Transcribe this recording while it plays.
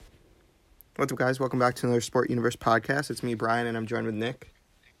What's up, guys? Welcome back to another Sport Universe podcast. It's me, Brian, and I'm joined with Nick.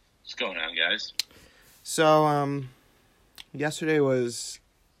 What's going on, guys? So, yesterday was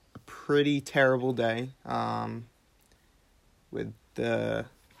a pretty terrible day, with the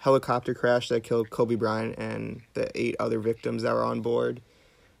helicopter crash that killed Kobe Bryant and the 8 other victims that were on board.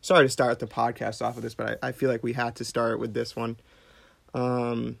 Sorry to start the podcast off with this, but I feel like we had to start with this one.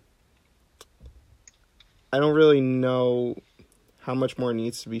 I don't really know how much more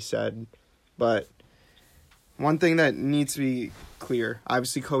needs to be said, but one thing that needs to be clear,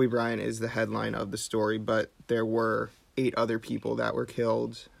 obviously Kobe Bryant is the headline of the story, but there were 8 other people that were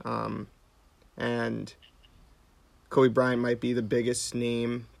killed, and Kobe Bryant might be the biggest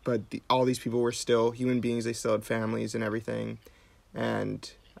name, but all these people were still human beings. They still had families and everything,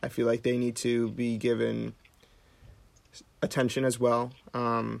 and I feel like they need to be given attention as well.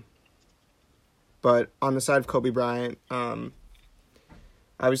 But on the side of Kobe Bryant,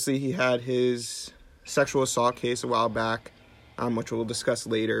 obviously he had his sexual assault case a while back, which we'll discuss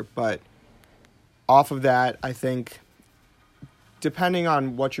later. But off of that, I think, depending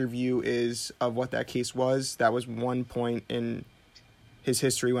on what your view is of what that case was, that was one point in his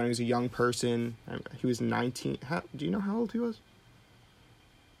history when he was a young person. He was 19. Do you know how old he was?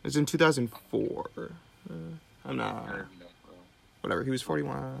 It was in 2004. I'm not... Whatever, he was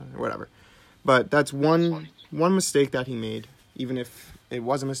 41, or whatever. But that's one mistake that he made, even if it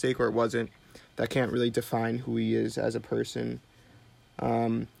was a mistake or it wasn't. That can't really define who he is as a person.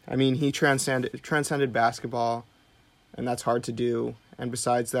 I mean, he transcended basketball, and that's hard to do. And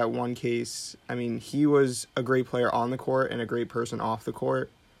besides that one case, I mean, he was a great player on the court and a great person off the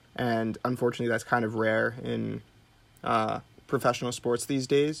court. And unfortunately, that's kind of rare in professional sports these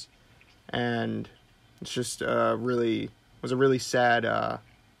days. And it's just was a really sad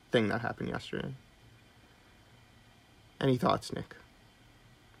thing that happened yesterday. Any thoughts, Nick?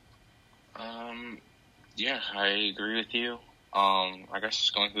 Yeah, I agree with you. I guess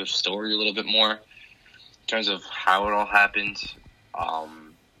just going through the story a little bit more in terms of how it all happened.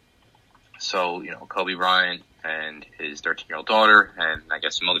 So, Kobe Bryant and his 13-year-old daughter, and I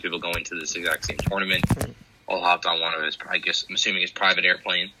guess some other people going to this exact same tournament, all hopped on one of his, I guess, I'm assuming his private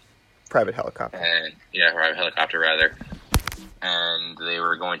airplane. Private helicopter. Private helicopter, rather. And they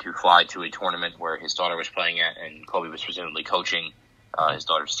were going to fly to a tournament where his daughter was playing at, and Kobe was presumably coaching his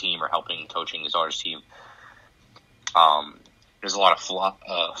daughter's team or helping coaching his daughter's team. There's a lot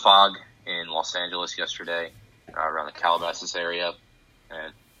of fog in Los Angeles yesterday around the Calabasas area,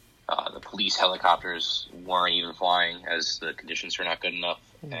 and the police helicopters weren't even flying as the conditions were not good enough,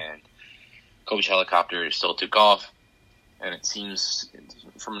 and Kobe's helicopter still took off. And it seems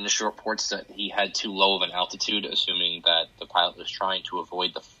from initial reports that he had too low of an altitude, assuming that the pilot was trying to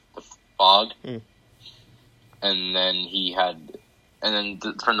avoid the fog. And then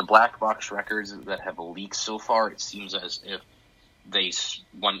from the black box records that have leaked so far, it seems as if they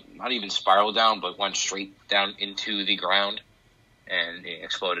not even spiraled down, but went straight down into the ground and it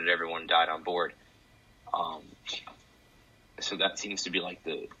exploded. Everyone died on board. So that seems to be like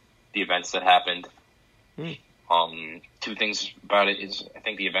the events that happened. Two things about it is I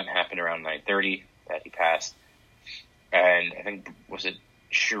think the event happened around 9:30 that he passed. And I think, was it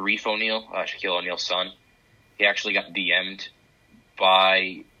Shaquille O'Neal's son? He actually got DM'd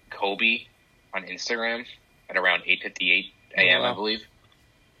by Kobe on Instagram at around 8:58 a.m., I believe.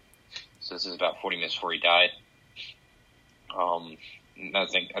 So this is about 40 minutes before he died. I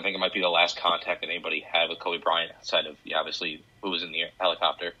think it might be the last contact that anybody had with Kobe Bryant outside of, obviously, who was in the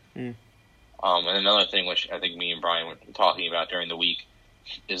helicopter. And another thing, which I think me and Brian were talking about during the week,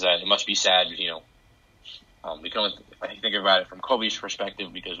 is that it must be sad, we can only think about it from Kobe's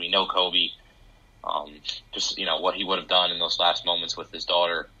perspective because we know Kobe, what he would have done in those last moments with his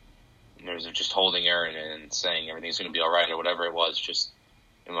daughter, in terms of just holding her and saying everything's going to be all right or whatever it was. Just,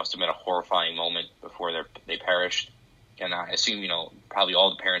 it must have been a horrifying moment before they perished. And I assume, probably all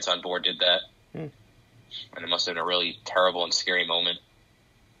the parents on board did that. And it must have been a really terrible and scary moment.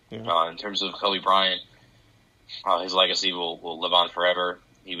 In terms of Kobe Bryant, his legacy will live on forever.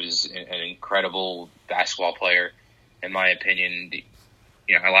 He was an incredible basketball player, in my opinion.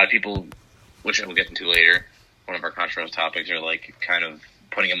 A lot of people, which I will get into later, one of our controversial topics, are like kind of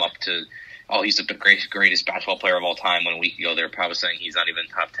putting him up to, he's the greatest basketball player of all time. When a week ago they were probably saying he's not even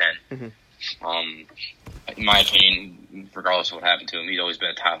top 10. In my opinion, regardless of what happened to him, he's always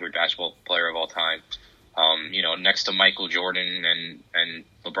been a top 3 basketball player of all time. Next to Michael Jordan and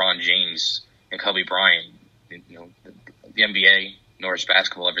LeBron James and Kobe Bryant, the NBA nor has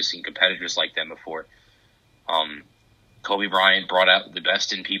basketball ever seen competitors like them before. Kobe Bryant brought out the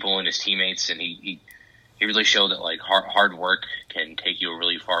best in people and his teammates, and he really showed that like hard work can take you a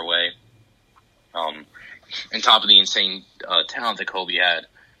really far way. On top of the insane talent that Kobe had,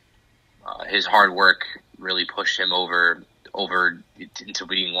 his hard work really pushed him over into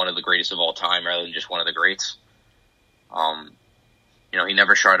being one of the greatest of all time, rather than just one of the greats. He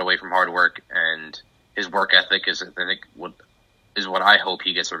never shied away from hard work, and his work ethic is what I hope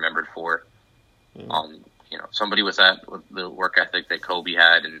he gets remembered for. Somebody with the work ethic that Kobe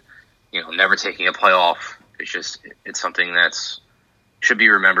had, and never taking a playoff. It's something that's should be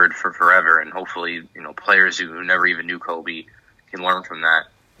remembered for forever, and hopefully, players who never even knew Kobe can learn from that,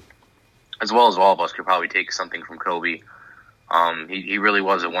 as well as all of us could probably take something from Kobe. He really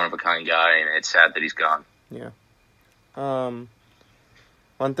was a one-of-a-kind guy, and it's sad that he's gone. Yeah.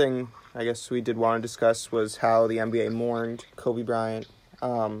 One thing I guess we did want to discuss was how the NBA mourned Kobe Bryant.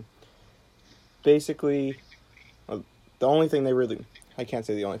 Basically, the only thing I can't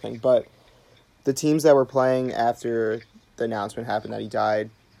say the only thing, but the teams that were playing after the announcement happened that he died,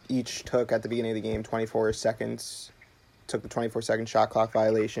 each took at the beginning of the game 24 seconds, took the 24-second shot clock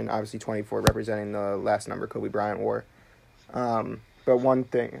violation, obviously 24 representing the last number Kobe Bryant wore. But one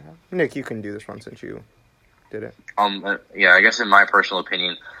thing, Nick, you can do this one since you did it. Yeah, I guess in my personal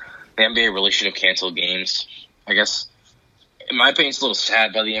opinion, the NBA really should have canceled games. I guess, in my opinion, it's a little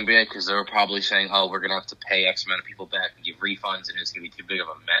sad by the NBA because they were probably saying, "Oh, we're gonna have to pay X amount of people back and give refunds, and it's gonna be too big of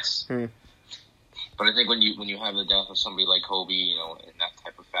a mess." But I think when you have the death of somebody like Kobe, in that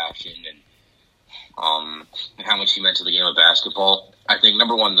type of fashion, and how much he meant to the game of basketball, I think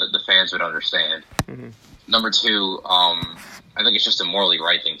number one, the fans would understand. Mm-hmm. Number two, I think it's just a morally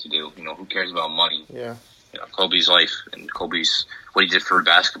right thing to do. Who cares about money? Yeah. Kobe's life and what he did for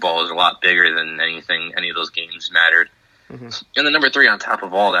basketball is a lot bigger than any of those games mattered. Mm-hmm. And then number three, on top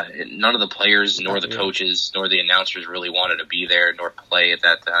of all that, none of the players, nor the coaches, nor the announcers really wanted to be there nor play at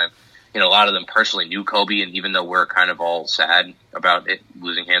that time. A lot of them personally knew Kobe, and even though we're kind of all sad about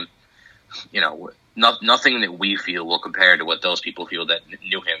losing him, nothing that we feel will compare to what those people feel that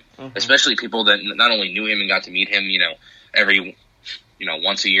knew him. Mm-hmm. Especially people that not only knew him and got to meet him, every,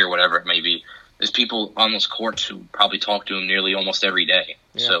 once a year, whatever it may be. There's people on those courts who probably talk to him nearly almost every day.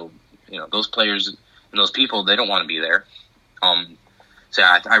 Yeah. So, those players and those people, they don't want to be there. So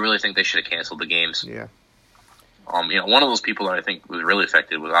I really think they should have canceled the games. Yeah. One of those people that I think was really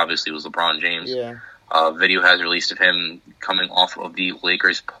affected was LeBron James. Yeah. Video has released of him coming off of the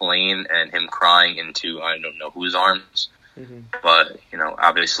Lakers plane and him crying into I don't know whose arms. Mm-hmm. But,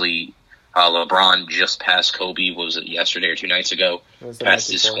 obviously LeBron just passed Kobe, what was it, yesterday or 2 nights ago, passed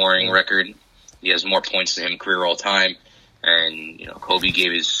his scoring record. He has more points than him career all time. And, Kobe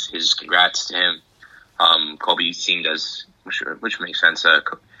gave his congrats to him. Kobe seemed which makes sense.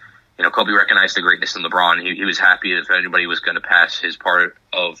 Kobe recognized the greatness in LeBron. He was happy if anybody was going to pass his part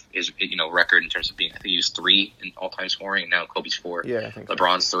of his, record in terms of being, I think he was 3 in all-time scoring, and now Kobe's 4. Yeah, I think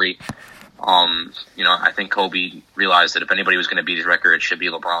LeBron's 3. I think Kobe realized that if anybody was going to beat his record, it should be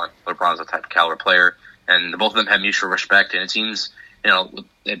LeBron. LeBron's a type of caliber player, and both of them have mutual respect, and it seems,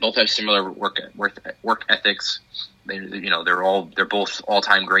 they both have similar work ethics. They're both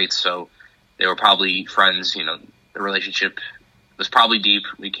all-time greats, so they were probably friends. The relationship was probably deep.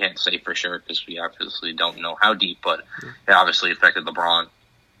 We can't say for sure because we obviously don't know how deep, but it obviously affected LeBron.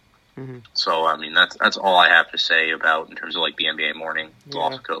 Mm-hmm. So, that's all I have to say about in terms of the NBA mourning the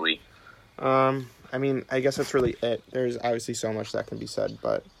loss of Kobe. I guess that's really it. There's obviously so much that can be said,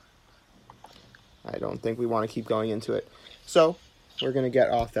 but I don't think we want to keep going into it. So, we're going to get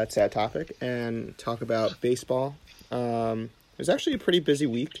off that sad topic and talk about baseball. It was actually a pretty busy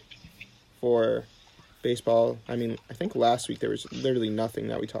week for baseball. I think last week there was literally nothing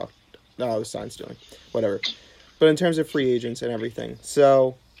that we talked. No, it was sign stealing. Whatever. But in terms of free agents and everything.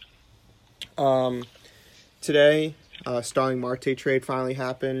 So, today, Starling Marte trade finally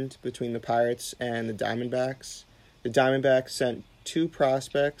happened between the Pirates and the Diamondbacks. The Diamondbacks sent 2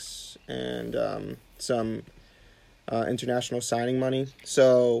 prospects and some international signing money.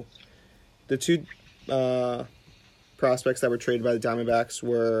 So, the 2 prospects that were traded by the Diamondbacks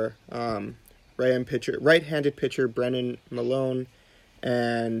were right-handed pitcher Brennan Malone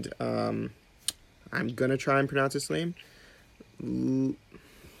and I'm gonna try and pronounce his name.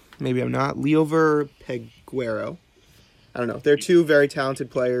 Maybe I'm not. Liover Peguero. I don't know. They're 2 very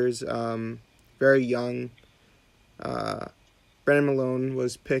talented players, very young. Brennan Malone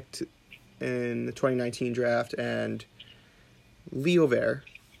was picked in the 2019 draft, and Liover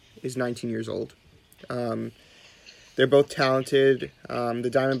is 19 years old. They're both talented. The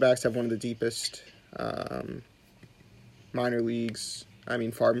Diamondbacks have one of the deepest minor leagues,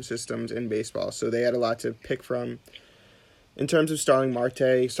 farm systems in baseball, so they had a lot to pick from. In terms of Starling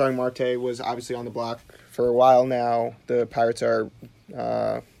Marte was obviously on the block for a while now. The Pirates are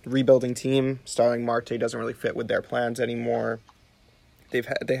rebuilding team. Starling Marte doesn't really fit with their plans anymore.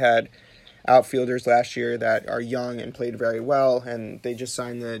 They had outfielders last year that are young and played very well, and they just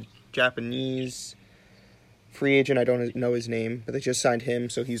signed the Japanese free agent. I don't know his name, but they just signed him,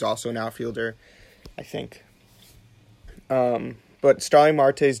 so he's also an outfielder, I think. But Starling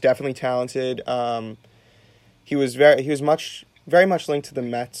Marte is definitely talented. He was very much linked to the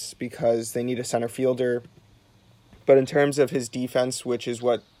Mets because they need a center fielder. But in terms of his defense, which is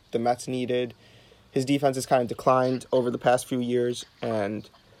what the Mets needed, his defense has kind of declined over the past few years, and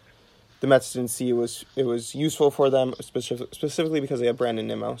the Mets didn't see it was useful for them, specifically because they have Brandon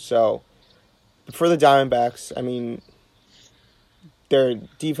Nimmo. So for the Diamondbacks, I mean, their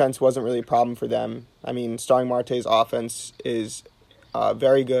defense wasn't really a problem for them. I mean, Starling Marte's offense is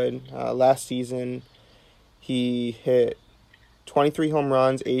very good. Last season, he hit 23 home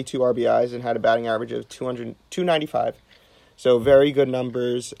runs, 82 RBIs, and had a batting average of 295. So very good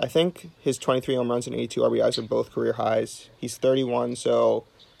numbers. I think his 23 home runs and 82 RBIs are both career highs. He's 31, so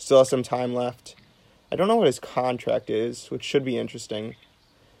still has some time left. I don't know what his contract is, which should be interesting.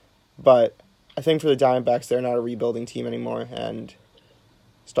 But I think for the Diamondbacks, they're not a rebuilding team anymore, and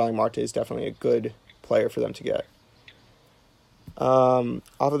Starling Marte is definitely a good player for them to get. Off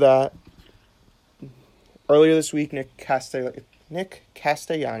of that, earlier this week, Nick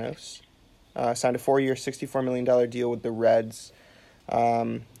Castellanos signed a 4-year, $64 million deal with the Reds.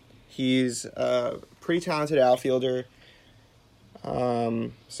 He's a pretty talented outfielder.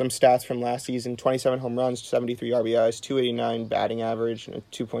 Some stats from last season: 27 home runs, 73 RBIs, 289 batting average, and a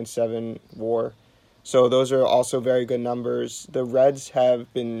 2.7 WAR. So those are also very good numbers. The Reds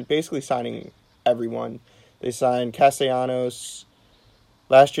have been basically signing everyone. They signed Castellanos.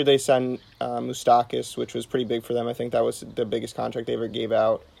 Last year they signed Moustakas, which was pretty big for them. I think that was the biggest contract they ever gave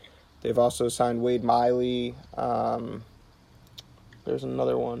out. They've also signed Wade Miley. There's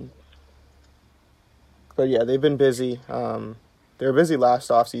another one. But yeah, they've been busy. They were busy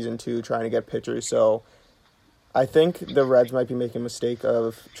last offseason too, trying to get pitchers. So I think the Reds might be making a mistake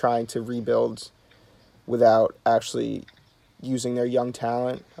of trying to rebuild without actually using their young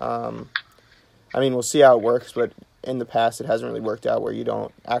talent. I mean, we'll see how it works, but in the past it hasn't really worked out where you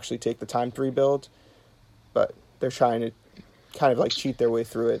don't actually take the time to rebuild. But they're trying to kind of like cheat their way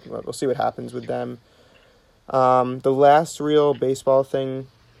through it. We'll see what happens with them. The last real baseball thing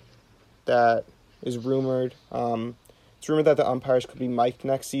that is rumored, it's rumored that the umpires could be mic'd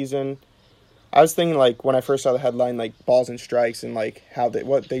next season. I was thinking, like, when I first saw the headline, like, balls and strikes and, like, how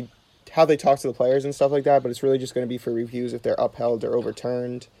they talk to the players and stuff like that, but it's really just going to be for reviews if they're upheld or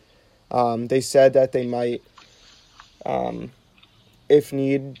overturned. They said that they might, if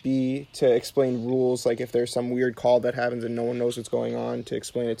need be, to explain rules, like if there's some weird call that happens and no one knows what's going on, to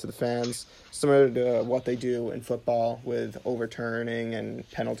explain it to the fans, similar to what they do in football with overturning and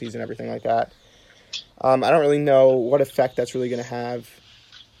penalties and everything like that. I don't really know what effect that's really going to have.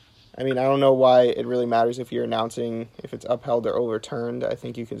 I mean, I don't know why it really matters if you're announcing if it's upheld or overturned. I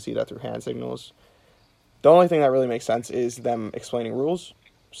think you can see that through hand signals. The only thing that really makes sense is them explaining rules,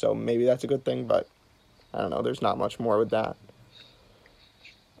 so maybe that's a good thing, but I don't know. There's not much more with that.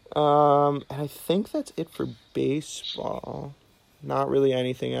 And I think that's it for baseball. Not really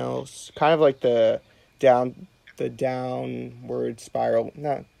anything else. Kind of like the downward spiral.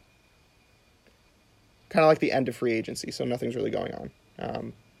 No. Kind of like the end of free agency, so nothing's really going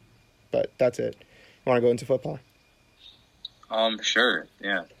on. But that's it. You want to go into football? Sure,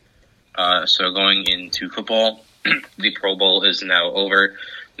 yeah. So going into football, the Pro Bowl is now over.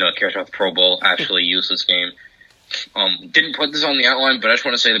 No one cares about the Pro Bowl. Actually, useless game. Didn't put this on the outline, but I just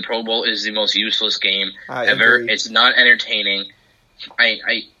want to say the Pro Bowl is the most useless game ever. Agree. It's not entertaining.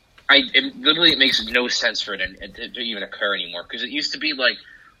 It literally makes no sense for it to even occur anymore, because it used to be like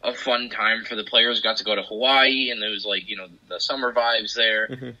a fun time for the players. Got to go to Hawaii, and there was like, you know, the summer vibes there.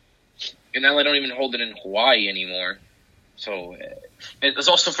 Mm-hmm. And now they don't even hold it in Hawaii anymore. So it was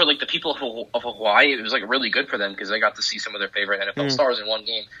also for like the people of Hawaii. It was like really good for them because they got to see some of their favorite NFL stars in one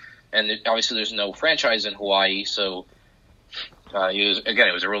game. And obviously there's no franchise in Hawaii, so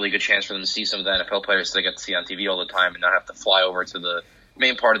it was a really good chance for them to see some of the NFL players they get to see on TV all the time and not have to fly over to the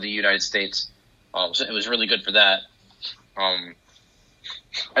main part of the United States. So it was really good for that.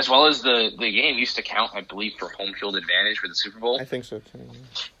 As well as the game used to count, I believe, for home field advantage for the Super Bowl. I think so too.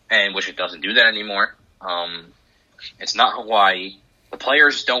 And which it doesn't do that anymore. It's not Hawaii. The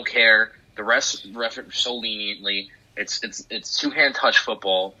players don't care. The refs so leniently. It's two-hand touch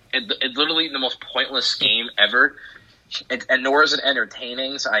football. It's literally the most pointless game ever. And nor is it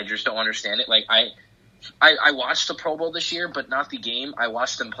entertaining, so I just don't understand it. Like, I watched the Pro Bowl this year, but not the game. I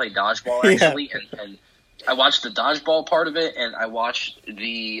watched them play dodgeball, actually, and I watched the dodgeball part of it, and I watched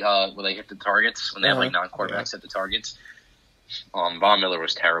the where they hit the targets when they have like non-quarterbacks hit the targets. Von Miller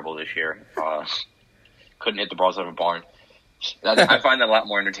was terrible this year. Couldn't hit the balls out of a barn. I find that a lot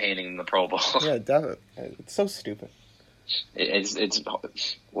more entertaining than the Pro Bowl. Yeah, definitely. It's so stupid. It's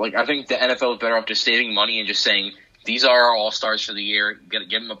like I think the NFL is better off just saving money and just saying these are our all-stars for the year.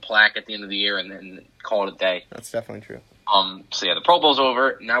 Give them a plaque at the end of the year and then call it a day. That's definitely true. So yeah, the Pro Bowl's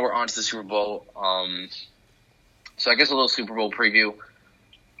over. Now we're on to the Super Bowl. So I guess a little Super Bowl preview.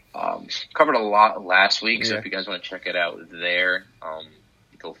 Covered a lot last week, so if you guys want to check it out there,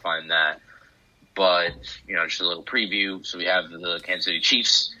 go find that. But, just a little preview. So we have the Kansas City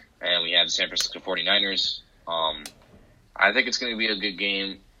Chiefs, and we have the San Francisco 49ers. I think it's going to be a good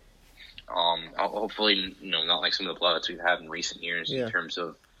game. Hopefully, not like some of the blowouts we've had in recent years in terms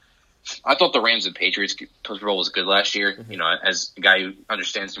of – I thought the Rams and Patriots Super Bowl was good last year. Mm-hmm. As a guy who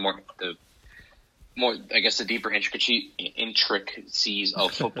understands the deeper intricacies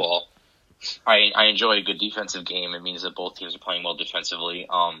of football, I enjoy a good defensive game. It means that both teams are playing well defensively.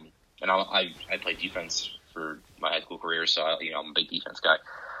 And I played defense for my high school career, so I'm a big defense guy.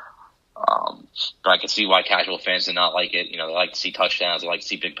 But I can see why casual fans do not like it. They like to see touchdowns, they like to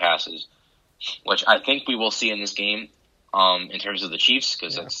see big passes, which I think we will see in this game. In terms of the Chiefs,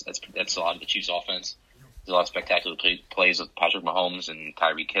 because that's a lot of the Chiefs' offense. There's a lot of spectacular plays with Patrick Mahomes and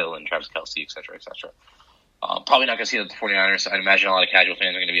Tyreek Hill and Travis Kelce, et cetera, et cetera. Probably not going to see that with the 49ers. I'd imagine a lot of casual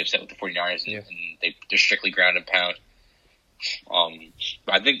fans are going to be upset with the 49ers, and they're strictly ground and pound.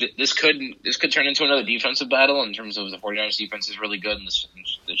 But I think that this could turn into another defensive battle in terms of the 49ers defense is really good and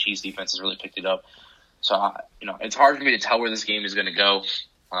the Chiefs defense has really picked it up. So, it's hard for me to tell where this game is going to go.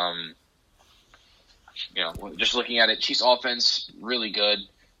 Just looking at it, Chiefs offense, really good.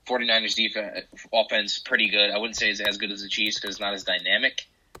 49ers defense, offense, pretty good. I wouldn't say it's as good as the Chiefs because it's not as dynamic.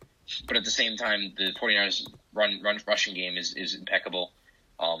 But at the same time, the 49ers rushing game is impeccable.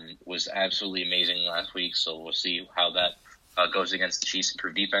 Was absolutely amazing last week, so we'll see how that goes against the Chiefs'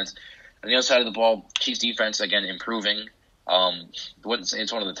 improved defense. On the other side of the ball, Chiefs defense, again, improving. I wouldn't say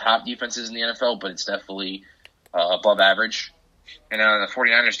it's one of the top defenses in the NFL, but it's definitely above average. And on the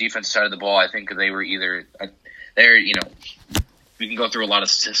 49ers defense side of the ball, I think they were either we can go through a lot of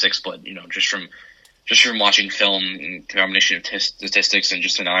statistics, but just from watching film and combination of statistics and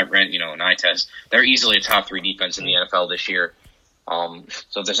just an eye test, they're easily a top 3 defense in the NFL this year. So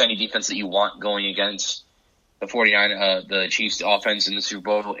if there's any defense that you want going against the Chiefs offense in the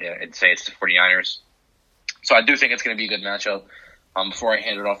Super Bowl, I'd say it's the 49ers. So I do think it's going to be a good matchup. Before I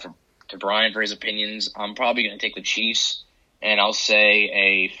hand it off to Brian for his opinions, I'm probably going to take the Chiefs, and I'll say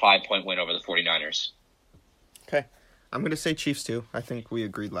a 5-point win over the 49ers. Okay. I'm going to say Chiefs too. I think we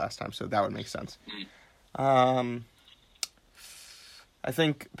agreed last time, so that would make sense. I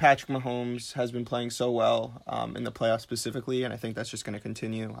think Patrick Mahomes has been playing so well in the playoffs specifically, and I think that's just going to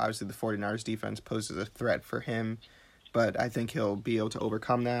continue. Obviously, the 49ers defense poses a threat for him, but I think he'll be able to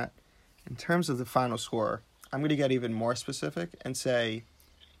overcome that. In terms of the final score, I'm going to get even more specific and say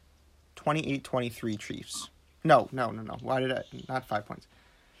 28-23 Chiefs. No. Why did I? Not 5 points.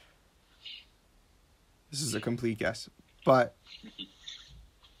 This is a complete guess. But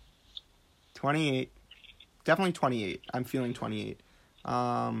 28, definitely 28. I'm feeling 28.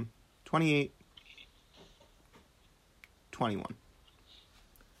 28, 21.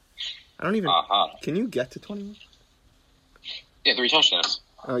 I don't even... Can you get to 21? Yeah, 3 touchdowns.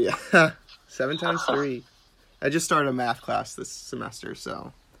 Oh, yeah. 7 times 3. I just started a math class this semester,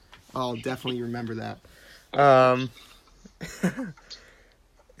 so I'll definitely remember that.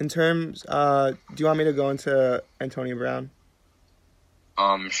 In terms... do you want me to go into Antonio Brown?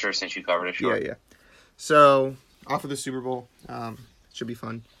 Sure, since you covered it, sure. Yeah. So, off of the Super Bowl, should be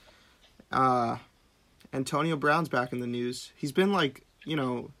fun. Antonio Brown's back in the news. He's been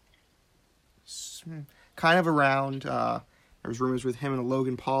kind of around. There was rumors with him and a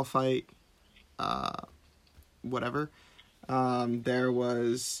Logan Paul fight. Whatever.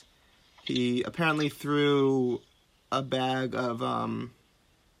 He apparently threw a bag of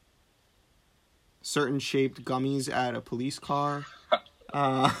certain shaped gummies at a police car.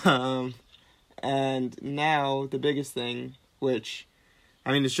 And now the biggest thing, which,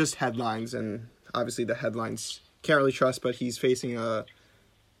 it's just headlines, and obviously the headlines can't really trust, but he's facing a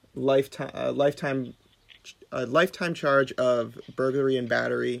lifetime charge of burglary and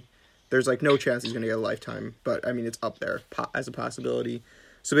battery. There's no chance he's going to get a lifetime, but it's up there as a possibility.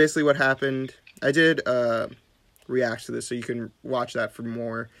 So basically what happened, I did react to this, so you can watch that for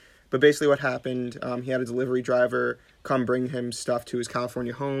more. But basically what happened, he had a delivery driver come bring him stuff to his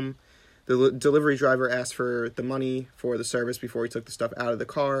California home. The delivery driver asked for the money for the service before he took the stuff out of the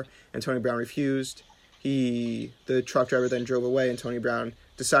car. Antonio Brown refused. the truck driver then drove away, and Tony Brown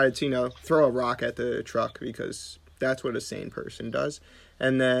decided to, throw a rock at the truck because that's what a sane person does.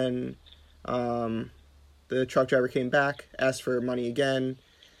 And then the truck driver came back, asked for money again,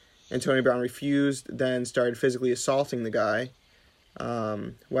 and Tony Brown refused, then started physically assaulting the guy,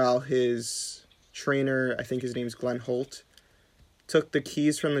 while his trainer, I think his name's Glenn Holt, took the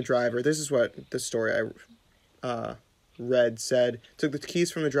keys from the driver. This is what the story I read said. Took the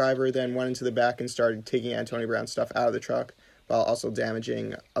keys from the driver, then went into the back and started taking Antonio Brown's stuff out of the truck while also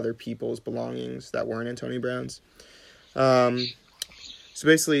damaging other people's belongings that weren't Antonio Brown's. So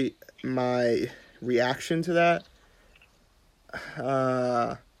basically, my reaction to that,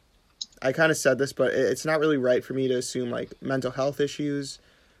 I kind of said this, but it's not really right for me to assume, mental health issues.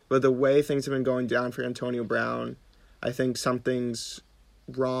 But the way things have been going down for Antonio Brown, I think something's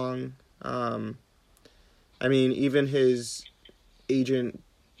wrong. Even his agent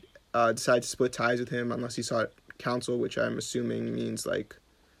decided to split ties with him unless he sought counsel, which I'm assuming means,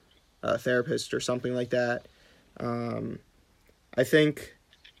 a therapist or something like that. I think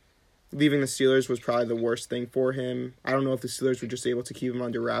leaving the Steelers was probably the worst thing for him. I don't know if the Steelers were just able to keep him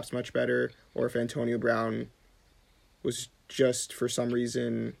under wraps much better, or if Antonio Brown was just, for some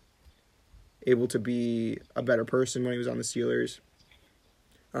reason, able to be a better person when he was on the Steelers.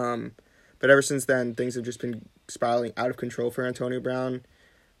 But ever since then, things have just been spiraling out of control for Antonio Brown.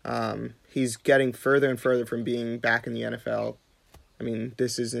 He's getting further and further from being back in the NFL.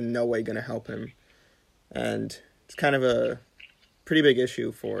 This is in no way going to help him. And it's kind of a pretty big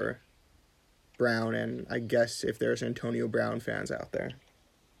issue for Brown, and I guess if there's Antonio Brown fans out there.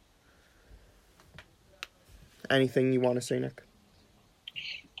 Anything you want to say, Nick?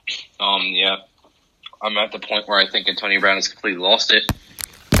 Yeah. I'm at the point where I think Antonio Brown has completely lost it,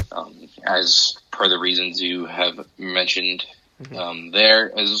 as per the reasons you have mentioned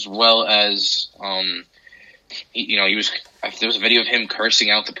there, as well as, there was a video of him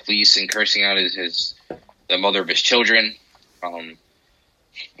cursing out the police and cursing out the mother of his children.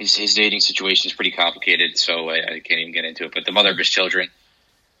 His dating situation is pretty complicated, so I can't even get into it, but the mother of his children.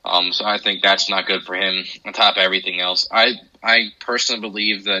 So I think that's not good for him on top of everything else. I personally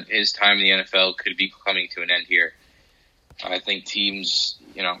believe that his time in the NFL could be coming to an end here. I think teams,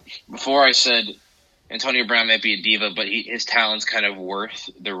 before I said Antonio Brown might be a diva, but his talent's kind of worth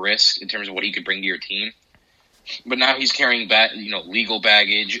the risk in terms of what he could bring to your team. But now he's carrying legal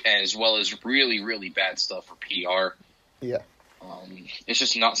baggage as well as really, really bad stuff for PR. Yeah. It's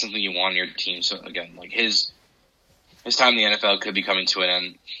just not something you want on your team. So again, his time in the NFL could be coming to an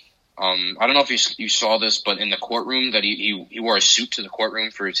end. I don't know if you saw this, but in the courtroom that he wore a suit to the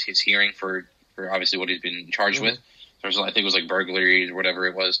courtroom for his hearing for obviously what he's been charged with. I think it was burglary or whatever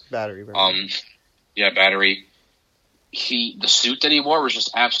it was. Battery. Battery. The suit that he wore was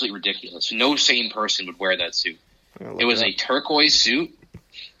just absolutely ridiculous. No sane person would wear that suit. It was a turquoise suit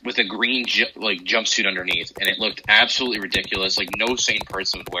with a green jumpsuit underneath, and it looked absolutely ridiculous. No sane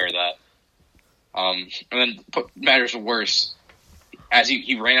person would wear that. And then put matters worse, as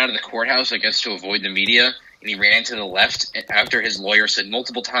he ran out of the courthouse, I guess to avoid the media, and he ran to the left after his lawyer said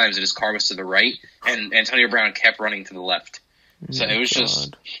multiple times that his car was to the right, and Antonio Brown kept running to the left. So it was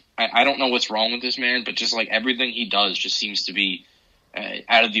just, I don't know what's wrong with this man, but just everything he does just seems to be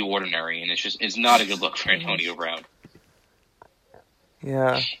out of the ordinary, and it's not a good look for Antonio Brown.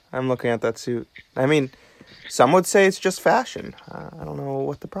 Yeah, I'm looking at that suit. Some would say it's just fashion. I don't know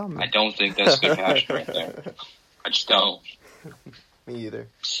what the problem is. I don't think that's good fashion right there. I just don't. Me either.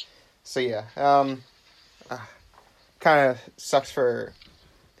 So yeah, kind of sucks for,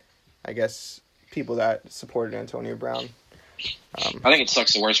 I guess, people that supported Antonio Brown. I think it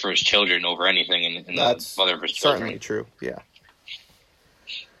sucks the worst for his children over anything, and the mother of his children. Certainly true. Yeah.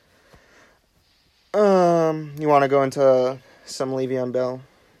 You want to go into some Le'Veon Bell?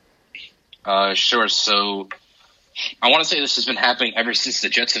 Sure. So, I want to say this has been happening ever since the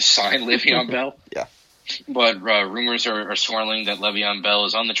Jets have signed Le'Veon Bell. Yeah. But rumors are swirling that Le'Veon Bell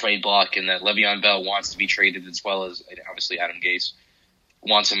is on the trade block and that Le'Veon Bell wants to be traded, as well as obviously Adam Gase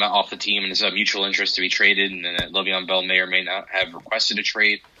wants him off the team and is of mutual interest to be traded, and that Le'Veon Bell may or may not have requested a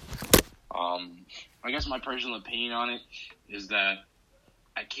trade. I guess my personal opinion on it is that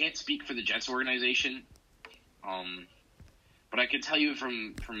I can't speak for the Jets organization, but I can tell you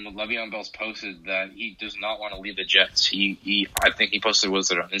from Le'Veon Bell's posted that he does not want to leave the Jets. I think he posted, was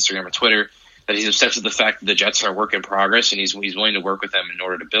it on Instagram or Twitter, that he's obsessed with the fact that the Jets are a work in progress and he's willing to work with them in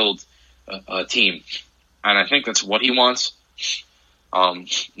order to build a team. And I think that's what he wants.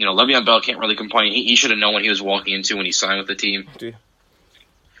 Le'Veon Bell can't really complain. He should have known what he was walking into when he signed with the team.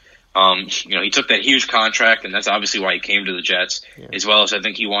 He took that huge contract, and that's obviously why he came to the Jets, as well as I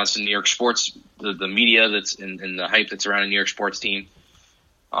think he wants the New York sports, the media that's and the hype that's around a New York sports team.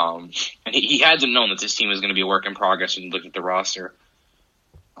 And he had to know that this team was going to be a work in progress when you look at the roster.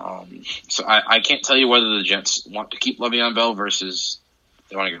 So I can't tell you whether the Jets want to keep Le'Veon Bell versus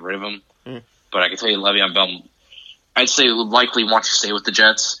they want to get rid of him. But I can tell you Le'Veon Bell, I'd say would likely want to stay with the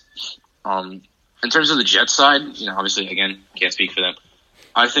Jets. In terms of the Jets side, obviously, again, can't speak for them.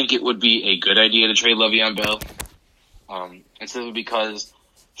 I think it would be a good idea to trade Le'Veon Bell. Simply because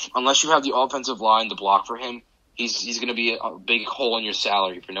unless you have the offensive line to block for him, he's going to be a big hole in your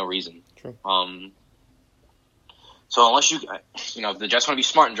salary for no reason. True. So unless if the Jets want to be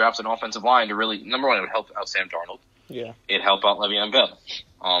smart and draft an offensive line to really, number one, it would help out Sam Darnold. Yeah. It'd help out Le'Veon Bell.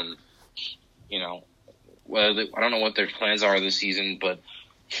 I don't know what their plans are this season, but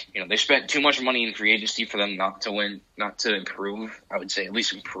they spent too much money in free agency for them not to win, not to improve. I would say at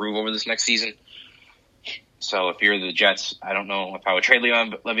least improve over this next season. So if you're the Jets, I don't know if I would trade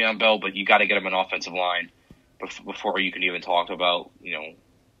Le'Veon Bell, but you got to get him an offensive line before you can even talk about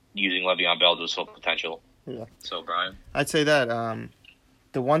using Le'Veon Bell to his full potential. Yeah. So Brian, I'd say that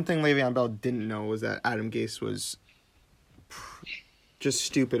the one thing Le'Veon Bell didn't know was that Adam Gase was just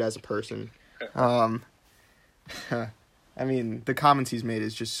stupid as a person. I mean, the comments he's made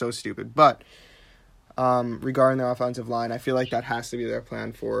is just so stupid. But regarding the offensive line, I feel like that has to be their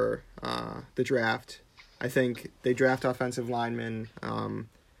plan for the draft. I think they draft offensive linemen.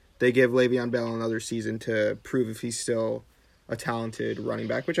 They give Le'Veon Bell another season to prove if he's still a talented running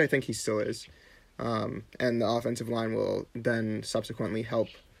back, which I think he still is. And the offensive line will then subsequently help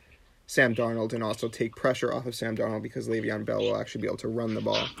Sam Darnold and also take pressure off of Sam Darnold because Le'Veon Bell will actually be able to run the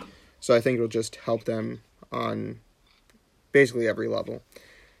ball. So I think it'll just help them on basically every level.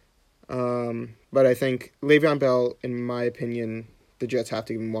 But I think Le'Veon Bell, in my opinion, the Jets have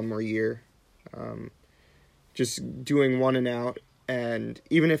to give him one more year. Just doing one and out, and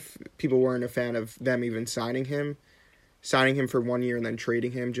even if people weren't a fan of them even signing him for 1 year and then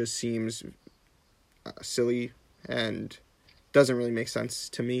trading him just seems silly and doesn't really make sense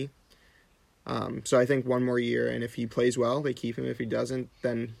to me. So I think one more year, and if he plays well, they keep him. If he doesn't,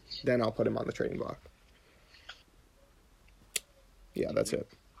 then I'll put him on the trading block. Yeah, that's it.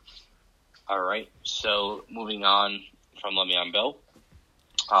 All right. So moving on from Le'Veon Bell,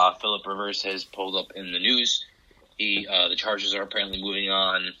 Philip Rivers has pulled up in the news. The Chargers are apparently moving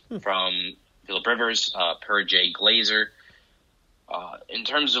on from Philip Rivers per Jay Glazer. In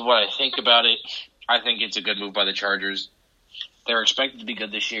terms of what I think about it, I think it's a good move by the Chargers. They're expected to be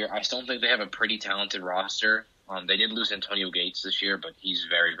good this year. I still think they have a pretty talented roster. They did lose Antonio Gates this year, but he's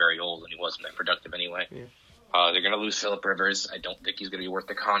very, very old, and he wasn't that productive anyway. Yeah. They're going to lose Philip Rivers. I don't think he's going to be worth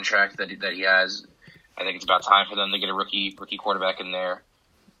the contract that he has. I think it's about time for them to get a rookie quarterback in there.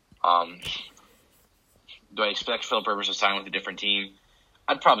 Do I expect Philip Rivers to sign with a different team?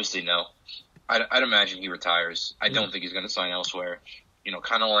 I'd probably say no. I'd imagine he retires. I don't think he's going to sign elsewhere.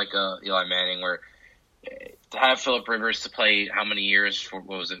 Kind of like Eli Manning, where to have Philip Rivers to play how many years for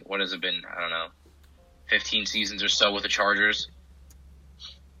what has it been? I don't know, 15 seasons or so with the Chargers,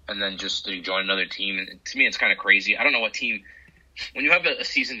 and then just to join another team. And to me, it's kind of crazy. I don't know what team. When you have a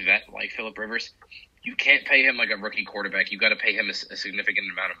seasoned vet like Philip Rivers, you can't pay him like a rookie quarterback. You got to pay him a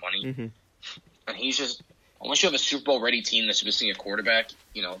significant amount of money, and he's just. Unless you have a Super Bowl ready team that's missing a quarterback,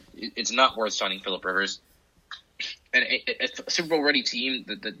 it's not worth signing Philip Rivers. And a Super Bowl ready team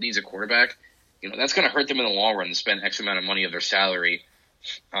that needs a quarterback, that's going to hurt them in the long run to spend X amount of money of their salary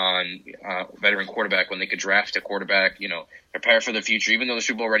on a veteran quarterback when they could draft a quarterback, prepare for the future, even though they're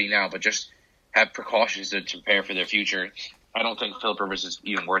Super Bowl ready now, but just have precautions to prepare for their future. I don't think Philip Rivers is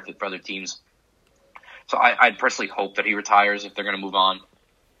even worth it for other teams. So I'd personally hope that he retires if they're going to move on.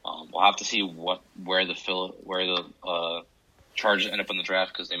 We'll have to see where the Chargers end up in the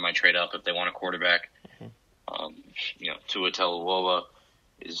draft because they might trade up if they want a quarterback. Tua Tagovailoa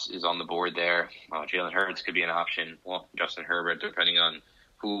is on the board there. Jalen Hurts could be an option. Well, Justin Herbert, depending on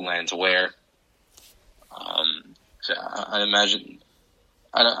who lands where. So I imagine.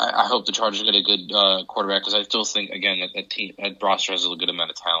 I hope the Chargers get a good quarterback because I still think again that roster has a good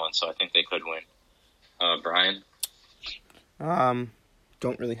amount of talent, so I think they could win. Brian.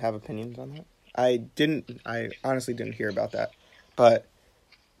 Don't really have opinions on that. I honestly didn't hear about that, but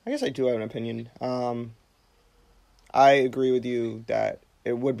I guess I do have an opinion. I agree with you that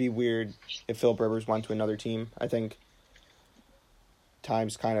it would be weird if Philip Rivers went to another team. I think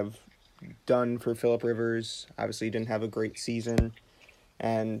time's kind of done for Philip Rivers. Obviously, he didn't have a great season,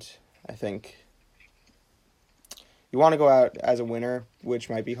 and I think you want to go out as a winner,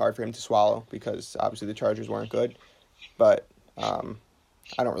 which might be hard for him to swallow because obviously the Chargers weren't good, but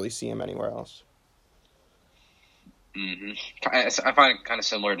I don't really see him anywhere else. Mm-hmm. I find it kind of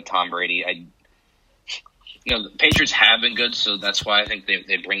similar to Tom Brady. The Patriots have been good, so that's why I think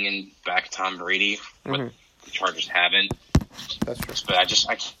they bring in back Tom Brady, but the Chargers haven't. That's true. But I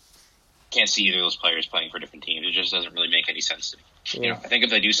can't see either of those players playing for different teams. It just doesn't really make any sense to me. Yeah. I think if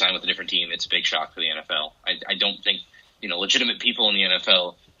they do sign with a different team, it's a big shock for the NFL. I don't think legitimate people in the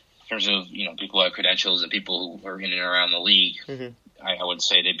NFL, in terms of people who have credentials and people who are in and around the league. I would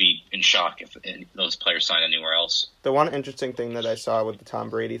say they'd be in shock if those players sign anywhere else. The one interesting thing that I saw with the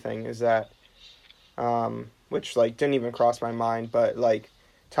Tom Brady thing is that, which didn't even cross my mind, but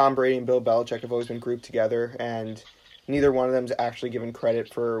Tom Brady and Bill Belichick have always been grouped together, and neither one of them is actually given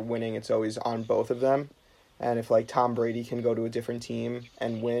credit for winning. It's always on both of them. And if Tom Brady can go to a different team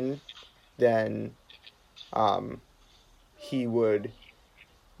and win, then he would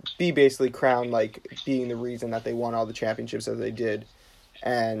be basically crowned being the reason that they won all the championships that they did.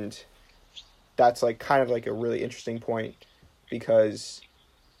 And that's kind of a really interesting point, because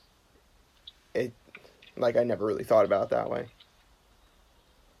it I never really thought about it that way.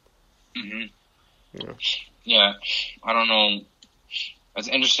 Yeah, I don't know. That's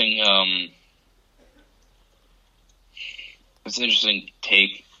interesting. It's an interesting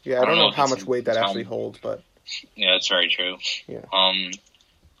take. Yeah, I don't know how much weight that actually holds, but yeah, that's very true. Yeah.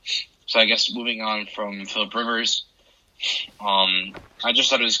 So I guess moving on from Phillip Rivers, I just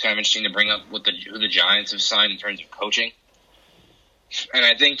thought it was kind of interesting to bring up who the Giants have signed in terms of coaching. And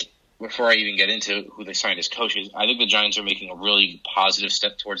I think before I even get into who they signed as coaches, I think the Giants are making a really positive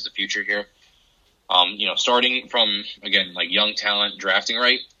step towards the future here. Starting from, again, young talent, drafting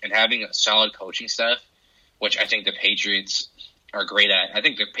right, and having a solid coaching staff, which I think the Patriots are great at. I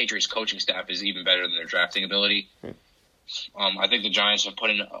think the Patriots coaching staff is even better than their drafting ability. I think the Giants have put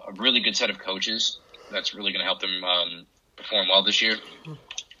in a really good set of coaches that's really going to help them perform well this year.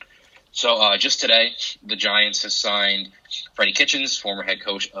 So just today, the Giants have signed Freddie Kitchens, former head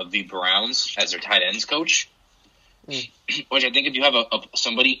coach of the Browns, as their tight ends coach. Which I think if you have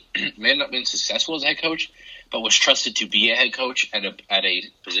somebody may have not been successful as a head coach, but was trusted to be a head coach at a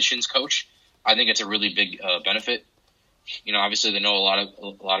positions coach, I think it's a really big benefit. Obviously they know a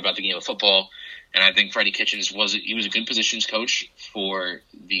lot about the game of football, and I think Freddie Kitchens was a good positions coach for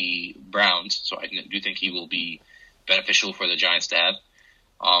the Browns, so I do think he will be beneficial for the Giants to have.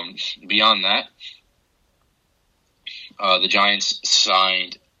 Beyond that, the Giants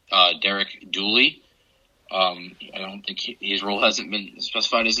signed Derek Dooley. I don't think his role hasn't been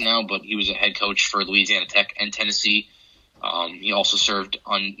specified as now, but he was a head coach for Louisiana Tech and Tennessee. He also served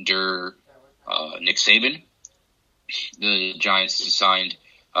under Nick Saban. The Giants signed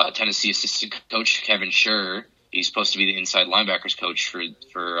Tennessee assistant coach Kevin Sherr. He's supposed to be the inside linebackers coach for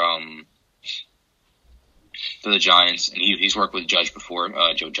the Giants, and he's worked with Judge before,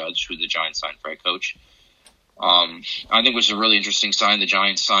 Joe Judge, who the Giants signed for head coach. I think it was a really interesting sign. The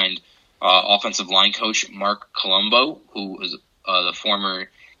Giants signed offensive line coach Mark Colombo, who was the former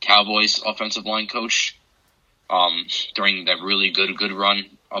Cowboys offensive line coach during that really good run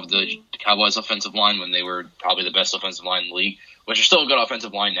of the Cowboys offensive line when they were probably the best offensive line in the league, which are still a good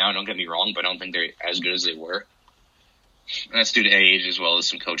offensive line now, don't get me wrong, but I don't think they're as good as they were. And that's due to age as well as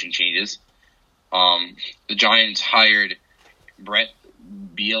some coaching changes. The Giants hired Brett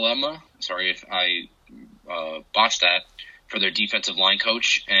Bielema, sorry if I botched that, for their defensive line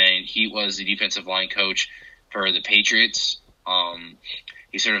coach, and he was the defensive line coach for the Patriots.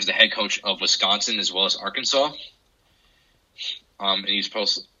 He served as the head coach of Wisconsin as well as Arkansas. And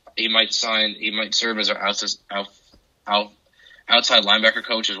he might serve as our outside linebacker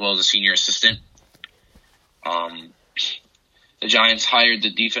coach as well as a senior assistant. The Giants hired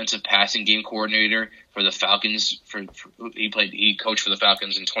the defensive passing game coordinator for the Falcons. He coached for the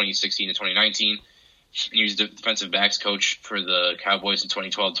Falcons in 2016 and 2019. He was the defensive backs coach for the Cowboys in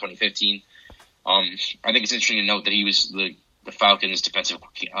 2012 and 2015. I think it's interesting to note that he was the Falcons' defensive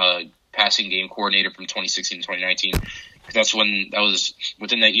passing game coordinator from 2016 to 2019. Because that was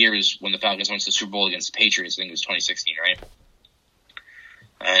within that year is when the Falcons went to the Super Bowl against the Patriots. I think it was 2016, right?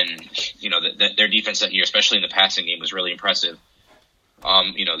 And their defense that year, especially in the passing game, was really impressive.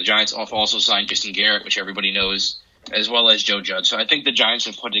 The Giants also signed Jason Garrett, which everybody knows, as well as Joe Judge. So I think the Giants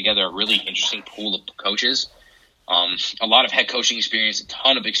have put together a really interesting pool of coaches. A lot of head coaching experience, a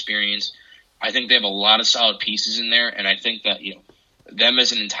ton of experience. I think they have a lot of solid pieces in there, and I think that them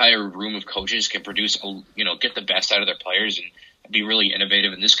as an entire room of coaches can produce get the best out of their players and be really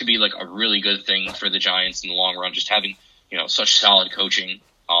innovative. And this could be a really good thing for the Giants in the long run, just having such solid coaching.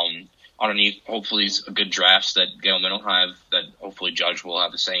 Underneath, hopefully, good drafts that Gettleman will have, that hopefully Judge will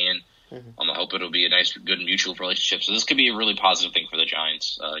have a say in. I hope it'll be a nice, good mutual relationship. So this could be a really positive thing for the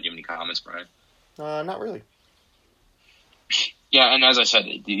Giants. Do you have any comments, Brian? Not really. Yeah, and as I said,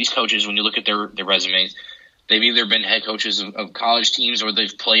 these coaches, when you look at their resumes, they've either been head coaches of college teams or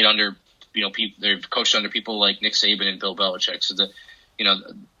they've played under, they've coached under people like Nick Saban and Bill Belichick. So the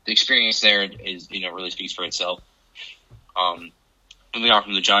experience there is, really speaks for itself. Moving on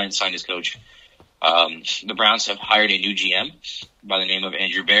from the Giants signed his coach. The Browns have hired a new GM by the name of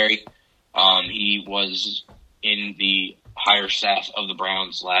Andrew Berry. He was in the higher staff of the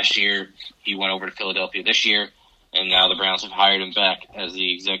Browns last year. He went over to Philadelphia this year, and now the Browns have hired him back as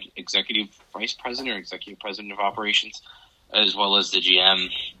the executive vice president or executive president of operations, as well as the GM.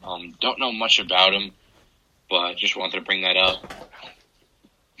 Don't know much about him, but just wanted to bring that up.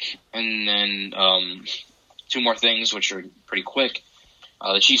 And then two more things, which are pretty quick.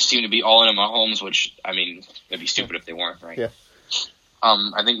 The Chiefs seem to be all in on Mahomes, which, that'd be stupid if they weren't, right? Yeah.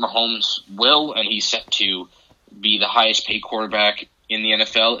 I think Mahomes will, and he's set to be the highest paid quarterback in the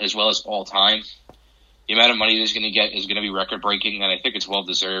NFL as well as all time. The amount of money that he's going to get is going to be record breaking, and I think it's well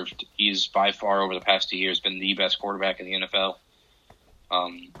deserved. He's by far over the past 2 years been the best quarterback in the NFL.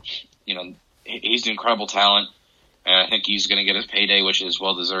 He's an incredible talent, and I think he's going to get his payday, which is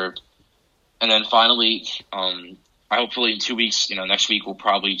well deserved. And then finally, hopefully in 2 weeks, next week we'll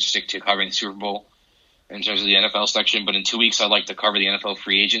probably stick to covering the Super Bowl in terms of the NFL section. But in 2 weeks, I'd like to cover the NFL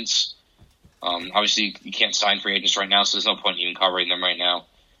free agents. Obviously, you can't sign free agents right now, so there's no point in even covering them right now.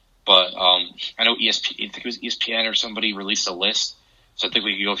 But I know I think it was ESPN or somebody released a list. So I think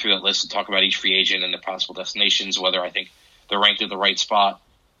we could go through that list and talk about each free agent and the possible destinations, whether I think they're ranked at the right spot.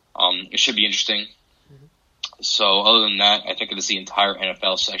 It should be interesting. So other than that, I think it is the entire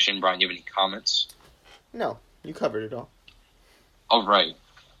NFL section. Brian, do you have any comments? No, you covered it all. All right.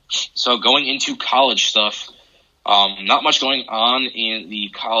 So going into college stuff, not much going on in the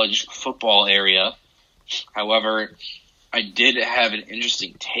college football area. However, I did have an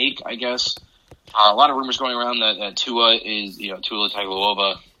interesting take, I guess. A lot of rumors going around that Tua is, Tua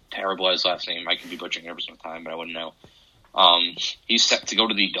Tagovailoa, terrible as his last name. I could be butchering it every single time, but I wouldn't know. He's set to go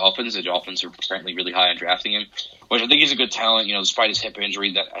to the Dolphins. The Dolphins are apparently really high on drafting him, which I think he's a good talent. Despite his hip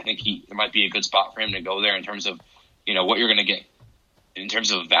injury, that I think it might be a good spot for him to go there in terms of, what you're going to get in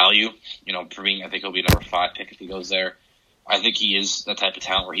terms of value. For me, I think he'll be a number 5 pick if he goes there. I think he is that type of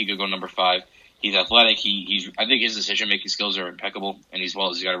talent where he could go number 5. He's athletic. I think his decision making skills are impeccable, and he's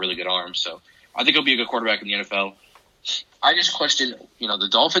got a really good arm. So I think he'll be a good quarterback in the NFL. I just question, the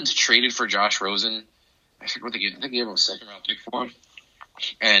Dolphins traded for Josh Rosen. I think they gave him a second-round pick for him.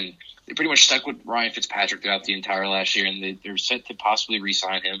 And they pretty much stuck with Ryan Fitzpatrick throughout the entire last year, and they're set to possibly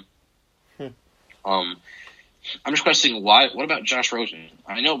re-sign him. I'm just questioning what about Josh Rosen?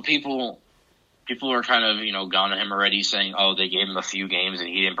 I know people are kind of, gone on him already, saying, oh, they gave him a few games and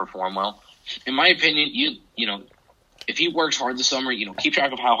he didn't perform well. In my opinion, if he works hard this summer, keep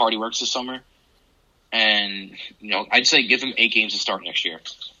track of how hard he works this summer. And, I'd say give him 8 games to start next year.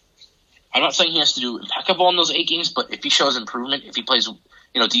 I'm not saying he has to do impeccable in those 8 games, but if he shows improvement, if he plays,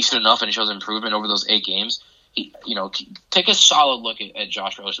 decent enough and he shows improvement over those 8 games, take a solid look at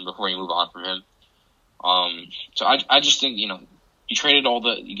Josh Rosen before you move on from him. So I just think, you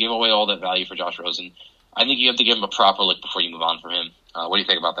gave away all that value for Josh Rosen. I think you have to give him a proper look before you move on from him. What do you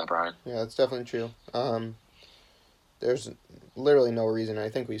think about that, Brian? Yeah, that's definitely true. There's literally no reason, I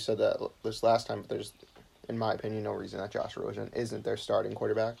think we said that this last time, but there's, in my opinion, no reason that Josh Rosen isn't their starting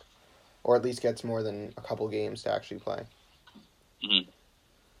quarterback, or at least gets more than a couple games to actually play.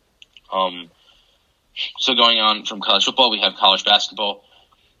 Mm-hmm. So going on from college football, we have college basketball.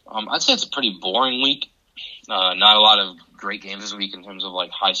 I'd say it's a pretty boring week. Not a lot of great games this week in terms of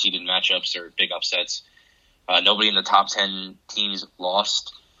high-seeded matchups or big upsets. Nobody in the top 10 teams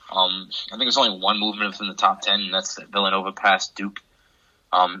lost. I think there's only one movement within the top 10, and that's that Villanova passed Duke.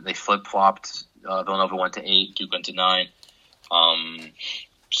 They flip-flopped. Villanova went to 8, Duke went to 9.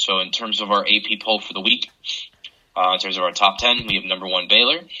 So in terms of our AP poll for the week, in terms of our top 10, we have number 1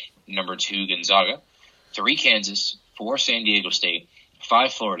 Baylor, number 2 Gonzaga, 3 Kansas, 4 San Diego State,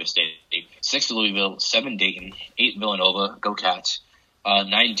 5 Florida State, 6 Louisville, 7 Dayton, 8 Villanova, go Cats,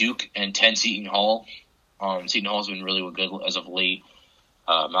 9 Duke, and 10 Seton Hall. Seton Hall's been really good as of late.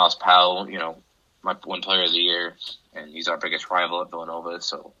 Miles Powell, my 1 player of the year, and he's our biggest rival at Villanova.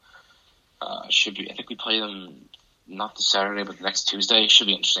 So should be. I think we play them not this Saturday, but next Tuesday. Should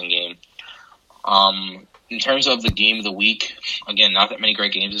be an interesting game. In terms of the game of the week, again, not that many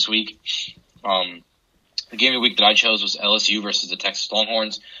great games this week. The game of the week that I chose was LSU versus the Texas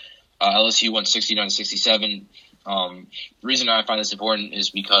Longhorns. LSU won 69-67. The reason I find this important is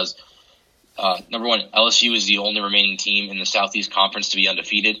because number 1, LSU is the only remaining team in the Southeast Conference to be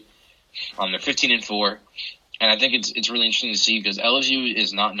undefeated. They're 15-4, and I think it's really interesting to see because LSU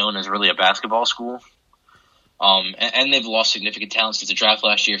is not known as really a basketball school. And they've lost significant talent since the draft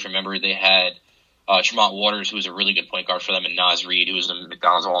last year. If you remember, they had Tremont Waters, who was a really good point guard for them, and Naz Reid, who was a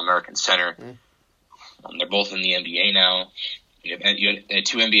McDonald's All-American center. They're both in the NBA now. You had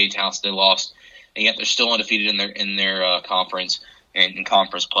two NBA talents they lost, and yet they're still undefeated in their conference and in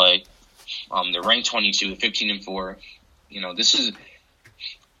conference play. They're ranked 22 at 15-4. This is.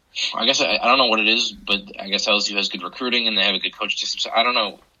 I guess I don't know what it is, but I guess LSU has good recruiting and they have a good coaching system. So I don't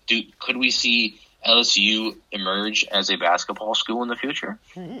know. Could we see LSU emerge as a basketball school in the future?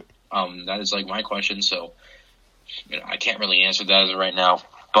 That is my question. So I can't really answer that as of right now.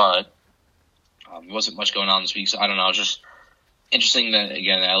 But there wasn't much going on this week, so I don't know. It's just interesting that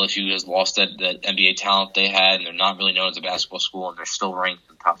again LSU has lost that NBA talent they had, and they're not really known as a basketball school, and they're still ranked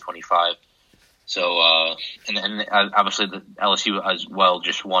in the top 25. So, and obviously the LSU as well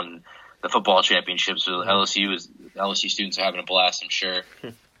just won the football championship. So LSU students are having a blast, I'm sure,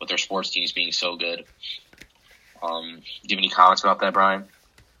 with their sports teams being so good. Do you have any comments about that, Brian?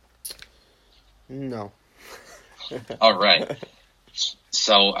 No. All right.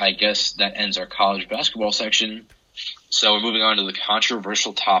 So I guess that ends our college basketball section. So we're moving on to the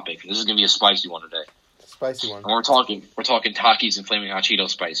controversial topic. This is going to be a spicy one today. Spicy one. And we're talking Takis and Flaming Hot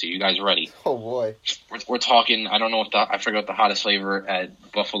Cheetos spicy. You guys ready? Oh boy. We're talking. I don't know I forget what the hottest flavor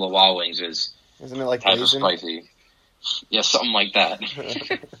at Buffalo Wild Wings is. Isn't it like type blazing? of spicy? Yeah, something like that.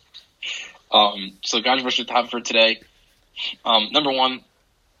 So controversial topic for today. Number one,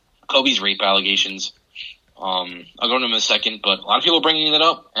 Kobe's rape allegations. I'll go into them in a second, but a lot of people are bringing that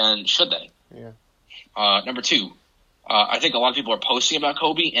up, and should they? Yeah. Number two, I think a lot of people are posting about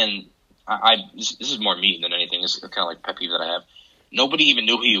Kobe, and this is more me than anything. This is kind of like pet peeve that I have. Nobody even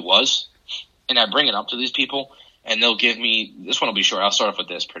knew who he was, and I bring it up to these people, and they'll give me – this one will be short. I'll start off with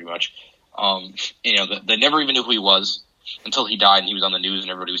this pretty much. They never even knew who he was until he died and he was on the news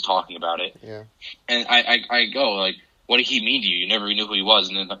and everybody was talking about it. Yeah. And I go, what did he mean to you? You never even knew who he was.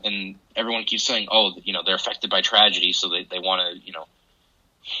 And everyone keeps saying, they're affected by tragedy, so they want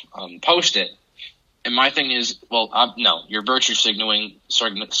to, post it. And my thing is, no, you're virtue signaling,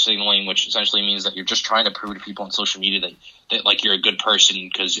 which essentially means that you're just trying to prove to people on social media that you're a good person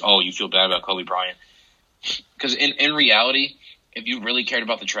because, you feel bad about Kobe Bryant. Because in reality, if you really cared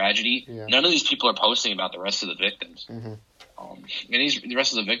about the tragedy, none of these people are posting about the rest of the victims. Mm-hmm. And the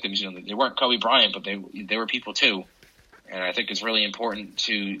rest of the victims, they weren't Kobe Bryant, but they were people too. And I think it's really important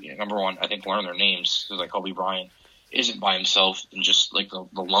to, number one, I think learn their names because Kobe Bryant isn't by himself and just the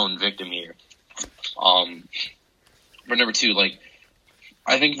lone victim here. But number two,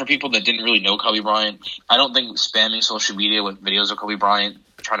 I think for people that didn't really know Kobe Bryant, I don't think spamming social media with videos of Kobe Bryant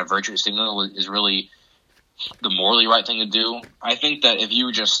trying to virtue signal is really the morally right thing to do. I think that if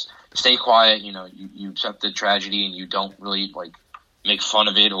you just stay quiet, you accept the tragedy and you don't really make fun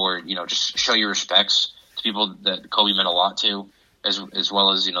of it or just show your respects to people that Kobe meant a lot to, as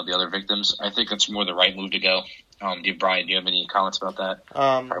well as the other victims. I think that's more the right move to go. Brian, do you have any comments about that? Before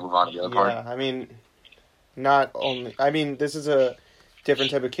I move on to the other part. Yeah, this is a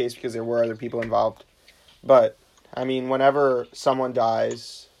different type of case because there were other people involved. But, whenever someone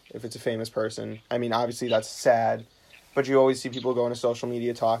dies, if it's a famous person, obviously that's sad. But you always see people going to social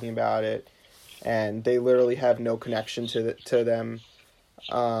media talking about it, and they literally have no connection to them.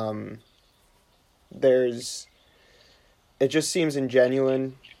 It just seems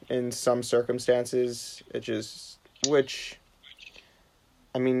ingenuine in some circumstances. You're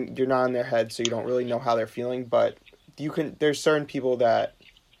not in their head, so you don't really know how they're feeling, but there's certain people that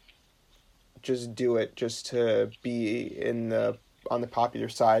just do it just to be on the popular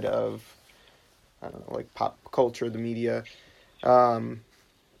side of, I don't know, pop culture, the media.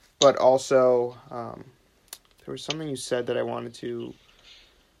 But also, there was something you said that I wanted to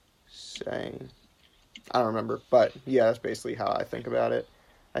say. I don't remember, but yeah, that's basically how I think about it.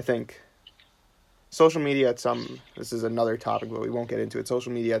 I think social media this is another topic, but we won't get into it.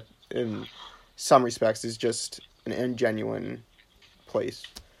 Social media, in some respects, is just an ingenuine place.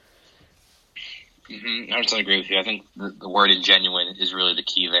 Mm-hmm. I totally agree with you. I think the word ingenuine is really the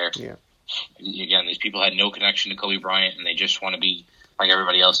key there. Yeah. Again, these people had no connection to Kobe Bryant, and they just want to be like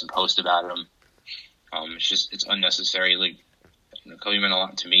everybody else and post about him. It's unnecessary. Kobe meant a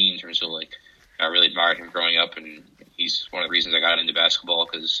lot to me in terms of I really admired him growing up, and he's one of the reasons I got into basketball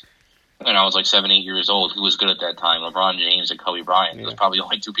because when I was 7, 8 years old, who was good at that time? LeBron James and Kobe Bryant. Yeah. Those probably the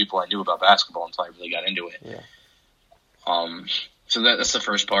only two people I knew about basketball until I really got into it. Yeah. So that's the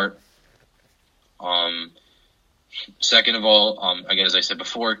first part. Second of all, again, as I said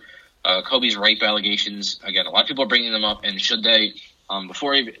before, Kobe's rape allegations. Again, a lot of people are bringing them up, and should they?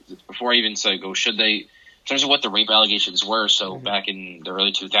 before I even say go, should they, in terms of what the rape allegations were, so back in the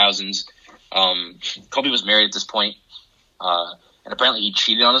early 2000s, Kobe was married at this point, and apparently he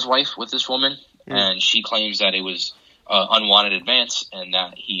cheated on his wife with this woman, and she claims that it was unwanted advance and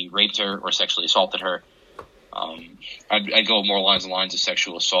that he raped her or sexually assaulted her. I'd go more lines of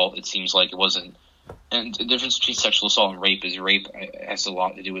sexual assault. It seems like it wasn't. And the difference between sexual assault and rape is rape has a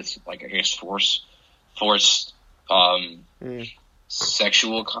lot to do with, like, I guess, forced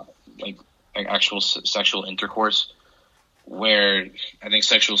sexual, like actual sexual intercourse, where I think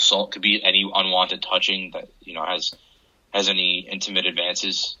sexual assault could be any unwanted touching that, you know, has any intimate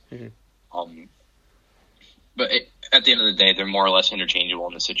advances. But at the end of the day, they're more or less interchangeable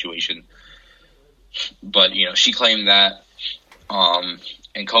in the situation. But, you know, she claimed that,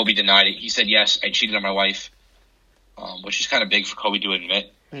 and Kobe denied it. He said, yes, I cheated on my wife, which is kind of big for Kobe to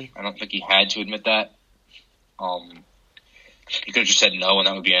admit. I don't think he had to admit that. He could have just said no, and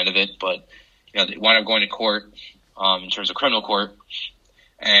that would be the end of it. But, you know, they wound up going to court, in terms of criminal court.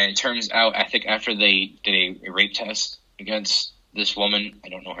 And it turns out, I think after they did a rape test against this woman, I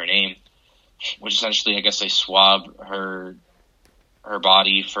don't know her name, which essentially, I guess, they swab her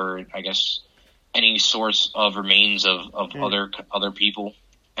body for, I guess, any source of remains of other people.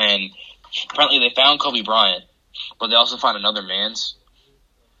 And apparently they found Kobe Bryant, but they also found another man's.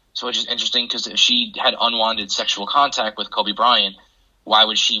 So which is interesting, because if she had unwanted sexual contact with Kobe Bryant, why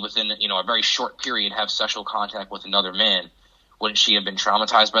would she, within, you know, a very short period, have sexual contact with another man? Wouldn't she have been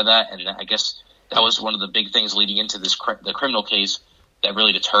traumatized by that? And I guess that was one of the big things leading into the criminal case that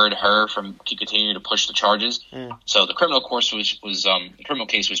really deterred her from continuing to push the charges. So the criminal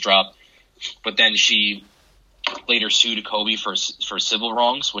case was dropped, but then she later sued Kobe for civil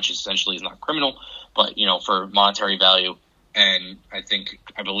wrongs, which essentially is not criminal, but, you know, for monetary value. And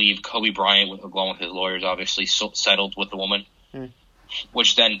I believe Kobe Bryant, along with his lawyers, obviously settled with the woman,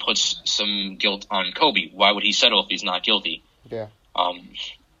 which then puts some guilt on Kobe. Why would he settle if he's not guilty? Yeah.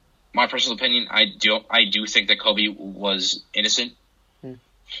 My personal opinion, I do think that Kobe was innocent.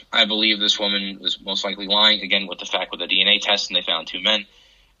 I believe this woman was most likely lying, again, with the DNA test, and they found two men.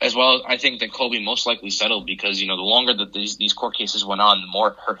 As well, I think that Kobe most likely settled because, you know, the longer that these court cases went on, the more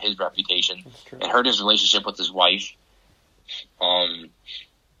it hurt his reputation. It hurt his relationship with his wife.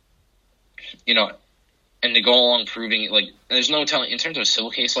 You know, and to go along proving, like, there's no telling, in terms of a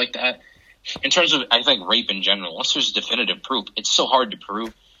civil case like that, in terms of, I think, rape in general, once there's definitive proof, it's so hard to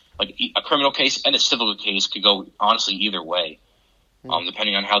prove. Like, a criminal case and a civil case could go, honestly, either way,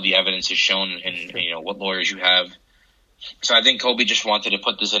 depending on how the evidence is shown and, you know, what lawyers you have. So I think Kobe just wanted to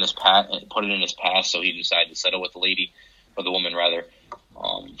put it in his past, so he decided to settle with the woman, rather.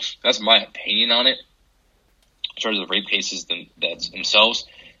 That's my opinion on it, in terms of rape cases themselves.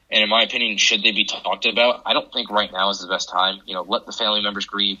 And in my opinion, should they be talked about? I don't think right now is the best time. You know, let the family members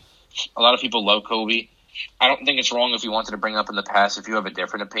grieve. A lot of people love Kobe. I don't think it's wrong if you wanted to bring up in the past, if you have a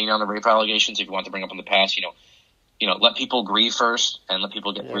different opinion on the rape allegations, if you want to bring up in the past, you know, let people grieve first and let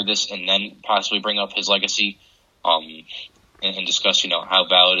people get through this, and then possibly bring up his legacy, and discuss, you know, how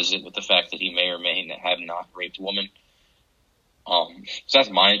valid is it with the fact that he may or may have not raped a woman. So that's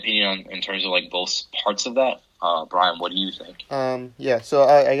my opinion in terms of, like, both parts of that. Brian, what do you think? So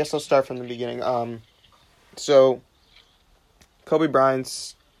I guess I'll start from the beginning. So Kobe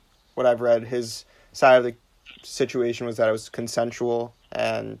Bryant's, what I've read, his side of the situation was that it was consensual,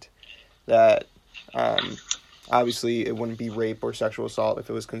 and that obviously it wouldn't be rape or sexual assault if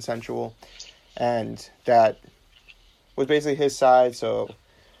it was consensual, and that was basically his side. So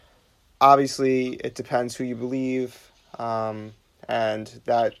obviously it depends who you believe, and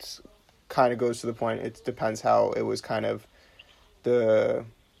that kind of goes to the point. It depends how it was kind of, the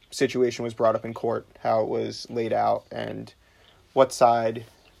situation was brought up in court, how it was laid out, and what side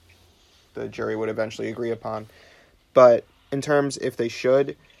the jury would eventually agree upon. But in terms if they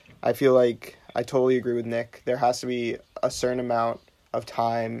should, I feel like I totally agree with Nick. There has to be a certain amount of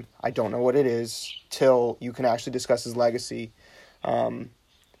time, I don't know what it is, till you can actually discuss his legacy. I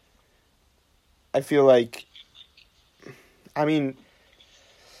feel like, I mean,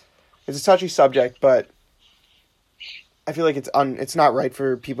 it's a touchy subject, but I feel like it's not right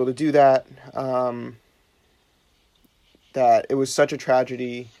for people to do that. That it was such a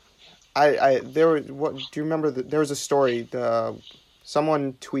tragedy. Do you remember there was a story,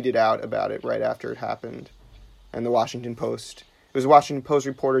 someone tweeted out about it right after it happened, and the Washington Post. It was a Washington Post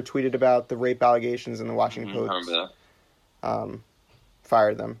reporter tweeted about the rape allegations, and the Washington Post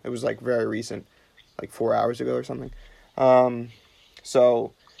fired them. It was, like, very recent, like 4 hours ago or something.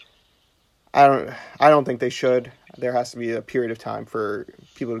 So I don't think they should. There has to be a period of time for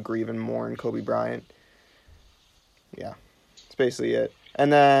people to grieve and mourn Kobe Bryant. Yeah. That's basically it.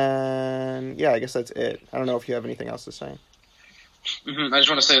 And then, yeah, I guess that's it. I don't know if you have anything else to say. I just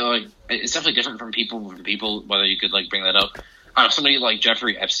want to say, like, it's definitely different from people, whether you could, like, bring that up. Somebody like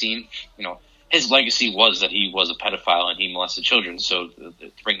Jeffrey Epstein, you know, his legacy was that he was a pedophile and he molested children, so to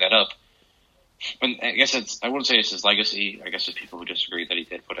bring that up, and I guess I wouldn't say it's his legacy, I guess there's people who disagree that he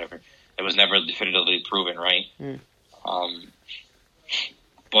did whatever. It was never definitively proven, right?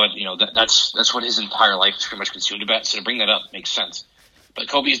 But, you know, that's what his entire life is pretty much consumed about, so to bring that up makes sense. But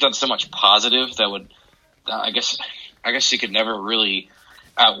Kobe's done so much positive that would, I guess he could never really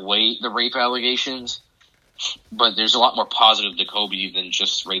outweigh the rape allegations. But there's a lot more positive to Kobe than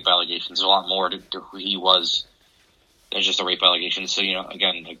just rape allegations. There's a lot more to who he was than just a rape allegation. So, you know,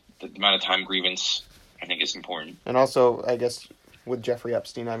 again, the amount of time grievance, I think, is important. And also, I guess, with Jeffrey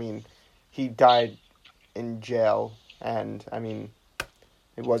Epstein, I mean, he died in jail, and, I mean,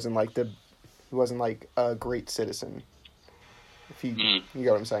 he wasn't like a great citizen. If you get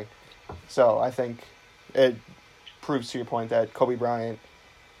what I'm saying. So, I think it proves to your point that Kobe Bryant,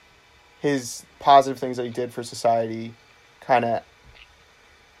 his positive things that he did for society kind of,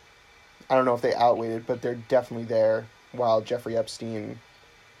 I don't know if they outweighed it, but they're definitely there, while Jeffrey Epstein,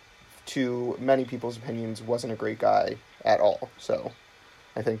 to many people's opinions, wasn't a great guy at all. So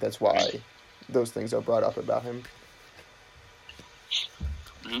I think that's why those things are brought up about him.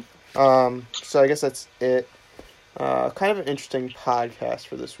 So I guess that's it. Kind of an interesting podcast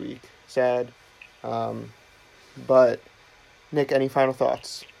for this week. Sad. But, Nick, any final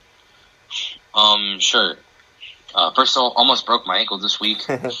thoughts? Sure. First of all, almost broke my ankle this week.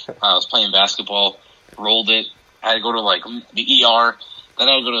 I was playing basketball, rolled it, had to go to, like, the ER, then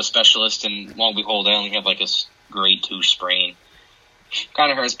I had to go to a specialist, and lo and behold, I only have, like, a grade 2 sprain.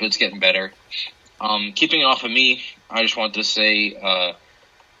 Kind of hurts, but it's getting better. Keeping it off of me, I just wanted to say,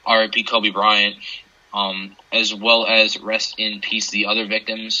 R.I.P. Kobe Bryant, as well as rest in peace the other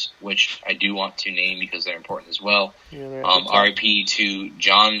victims, which I do want to name because they're important as well. Yeah, R.I.P. to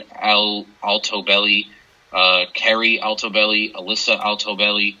John Altobelli, Kerry Altobelli, Alyssa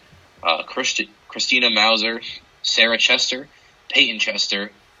Altobelli, Christina Mauser, Sarah Chester, Peyton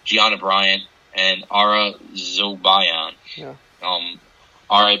Chester, Gianna Bryant, and Ara Zobayan. Yeah.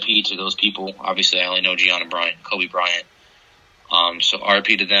 R.I.P. to those people. Obviously, I only know Gianna Bryant, Kobe Bryant. So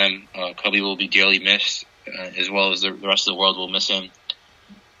R.I.P. to them. Kobe will be dearly missed, as well as the rest of the world will miss him.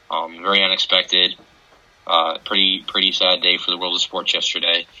 Very unexpected. Pretty sad day for the world of sports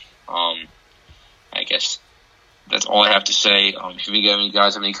yesterday. I guess that's all I have to say. If you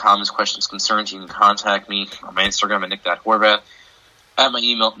guys have any comments, questions, concerns, you can contact me on my Instagram at nick.horvath, at my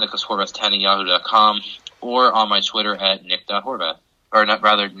email, nicholas.horvath10@yahoo.com, or on my Twitter at nick.horvath. Or not,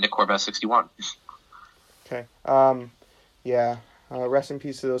 rather, nickhorvath61. Okay. Yeah. Rest in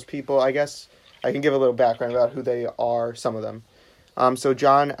peace to those people. I guess I can give a little background about who they are, some of them. So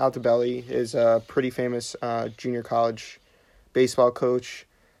John Altobelli is a pretty famous junior college baseball coach.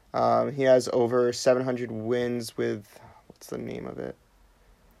 He has over 700 wins with, what's the name of it?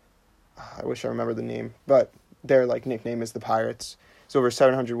 I wish I remember the name, but their nickname is the Pirates. It's over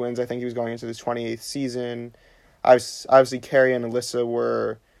 700 wins. I think he was going into his 28th season. Obviously, Kerry and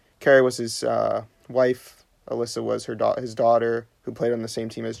Alyssa Kerry was his wife. Alyssa was his daughter, who played on the same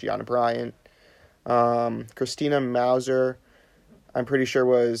team as Gianna Bryant. Christina Mauser, I'm pretty sure,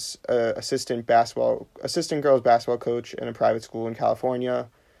 was assistant girls basketball coach in a private school in California.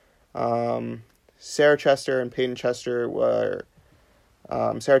 Sarah Chester and Peyton Chester were.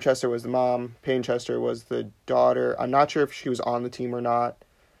 Sarah Chester was the mom. Peyton Chester was the daughter. I'm not sure if she was on the team or not.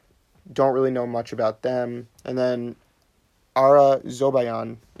 Don't really know much about them. And then Ara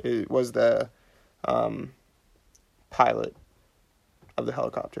Zobayan was the pilot of the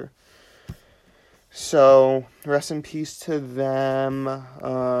helicopter. So, rest in peace to them.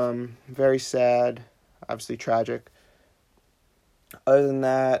 Very sad. Obviously tragic. Other than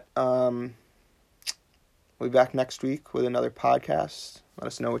that, we'll be back next week with another podcast. Let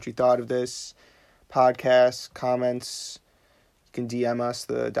us know what you thought of this podcast, comments. You can DM us,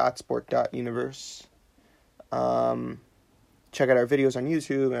 the .sport.universe. Check out our videos on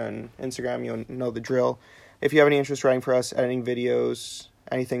YouTube and Instagram. You'll know the drill. If you have any interest writing for us, editing videos,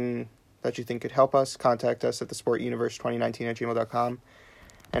 anything that you think could help us, contact us at thesportuniverse2019@gmail.com.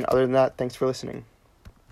 And other than that, thanks for listening.